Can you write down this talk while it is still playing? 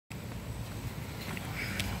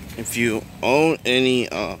if you own any,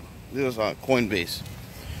 this is on Coinbase.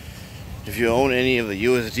 If you own any of the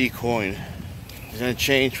USD coin, it's going to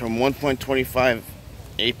change from 1.25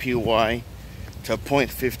 APY to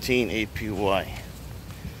 0.15 APY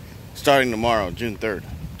starting tomorrow, June 3rd,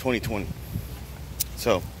 2020.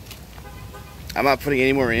 So I'm not putting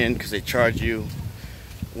any more in because they charge you,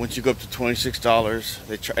 once you go up to $26,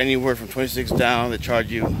 they anywhere from 26 down, they charge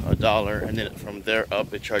you $1, and then from there up,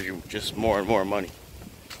 they charge you just more and more money.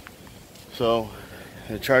 So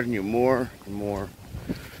they're charging you more and more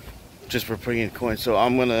just for putting in coins. So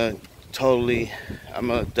I'm gonna definitely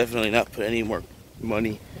not put any more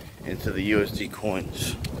money into the USD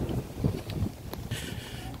coins.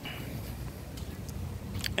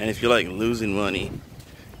 And if you like losing money,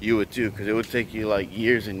 you would too, because it would take you like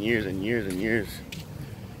years and years and years and years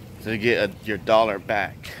to get your dollar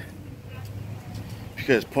back.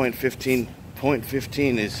 Because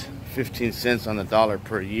 0.15 is 15 cents on the dollar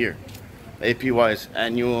per year. APY is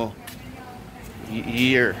annual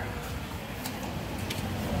year.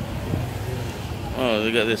 Oh,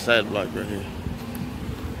 they got this side block right here.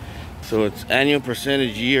 So it's annual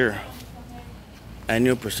percentage year.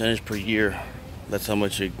 Annual percentage per year. That's how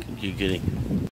much you're getting.